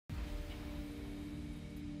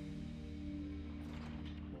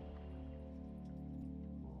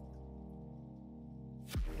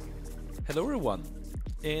Hello everyone!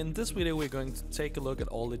 In this video we're going to take a look at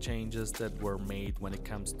all the changes that were made when it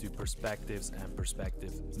comes to perspectives and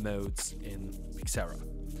perspective modes in Pixera.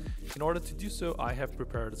 In order to do so, I have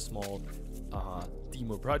prepared a small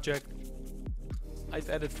demo project. I've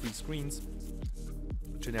added 3 screens,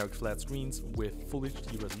 generic flat screens with Full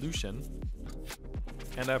HD resolution,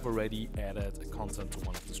 and I've already added a content to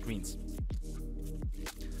one of the screens.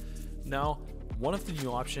 Now, one of the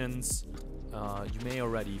new options you may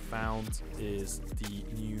already found is the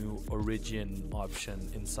new origin option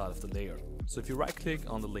inside of the layer. So if you right click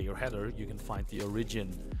on the layer header, you can find the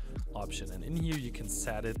origin option, and in here you can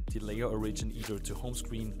set it, the layer origin, either to home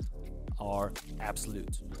screen or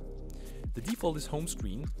absolute. The default is home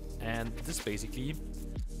screen, and this basically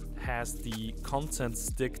has the content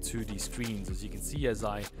stick to the screens. As you can see, as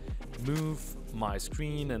I move my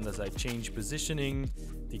screen and as I change positioning,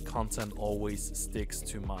 the content always sticks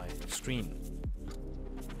to my screen.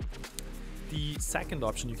 The second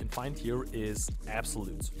option you can find here is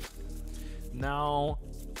absolute. Now,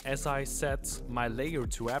 as I set my layer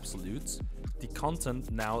to absolute, the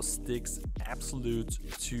content now sticks absolute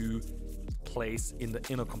to place in the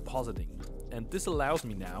inner compositing. And this allows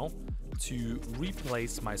me now to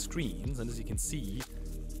replace my screens, and as you can see,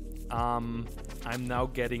 I'm now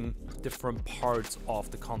getting different parts of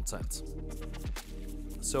the content.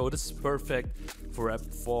 So this is perfect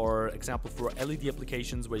for example, for LED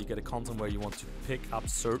applications where you get a content where you want to pick up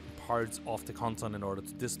certain parts of the content in order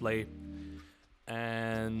to display.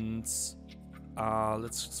 And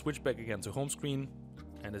let's switch back again to home screen,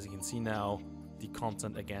 and as you can see now, the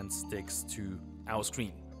content again sticks to our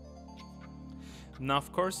screen. Now,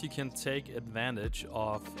 of course, you can take advantage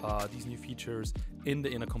of these new features in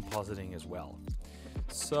the inner compositing as well.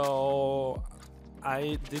 So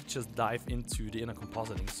I did just dive into the inner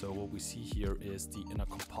compositing. So what we see here is the inner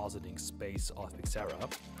compositing space of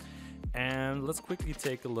Pixera. And let's quickly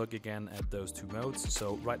take a look again at those 2 modes.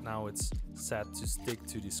 So right now it's set to stick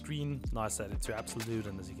to the screen. Now I set it to absolute,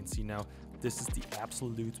 and as you can see now, this is the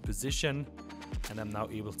absolute position. And I'm now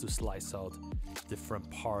able to slice out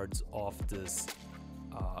different parts of this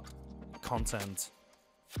content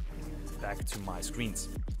back to my screens.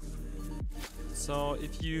 So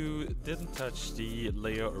if you didn't touch the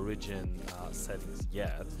layer origin settings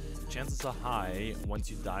yet, chances are high once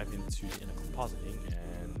you dive into the inner compositing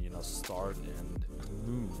and start and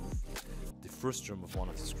move the frustum of one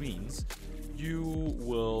of the screens, you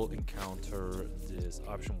will encounter this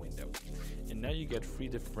option window. And now you get 3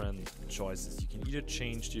 different choices. You can either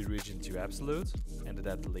change the origin to absolute and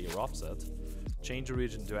adapt the layer offset, change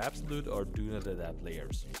origin to absolute, or do not adapt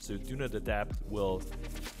layers. So do not adapt will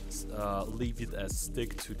leave it as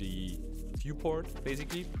stick to the viewport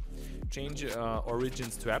basically. Change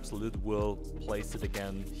origins to absolute will place it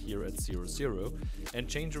again here at 0, 0, and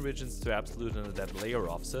change origins to absolute and adapt layer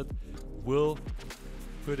offset will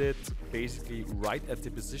put it basically right at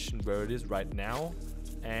the position where it is right now.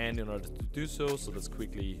 And in order to do so, let's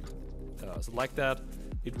quickly select that,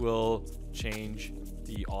 it will change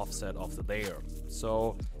the offset of the layer.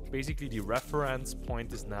 So basically the reference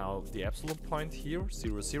point is now the absolute point here,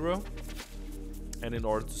 0, 0. And in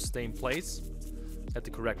order to stay in place at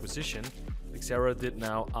the correct position, Pixera did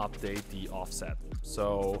now update the offset.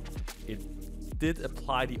 So it did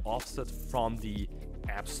apply the offset from the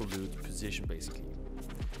absolute position basically.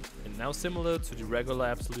 And now, similar to the regular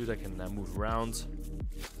absolute, I can now move around.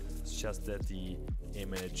 It's just that the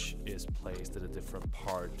image is placed at a different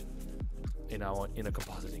part in our inner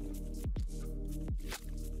compositing.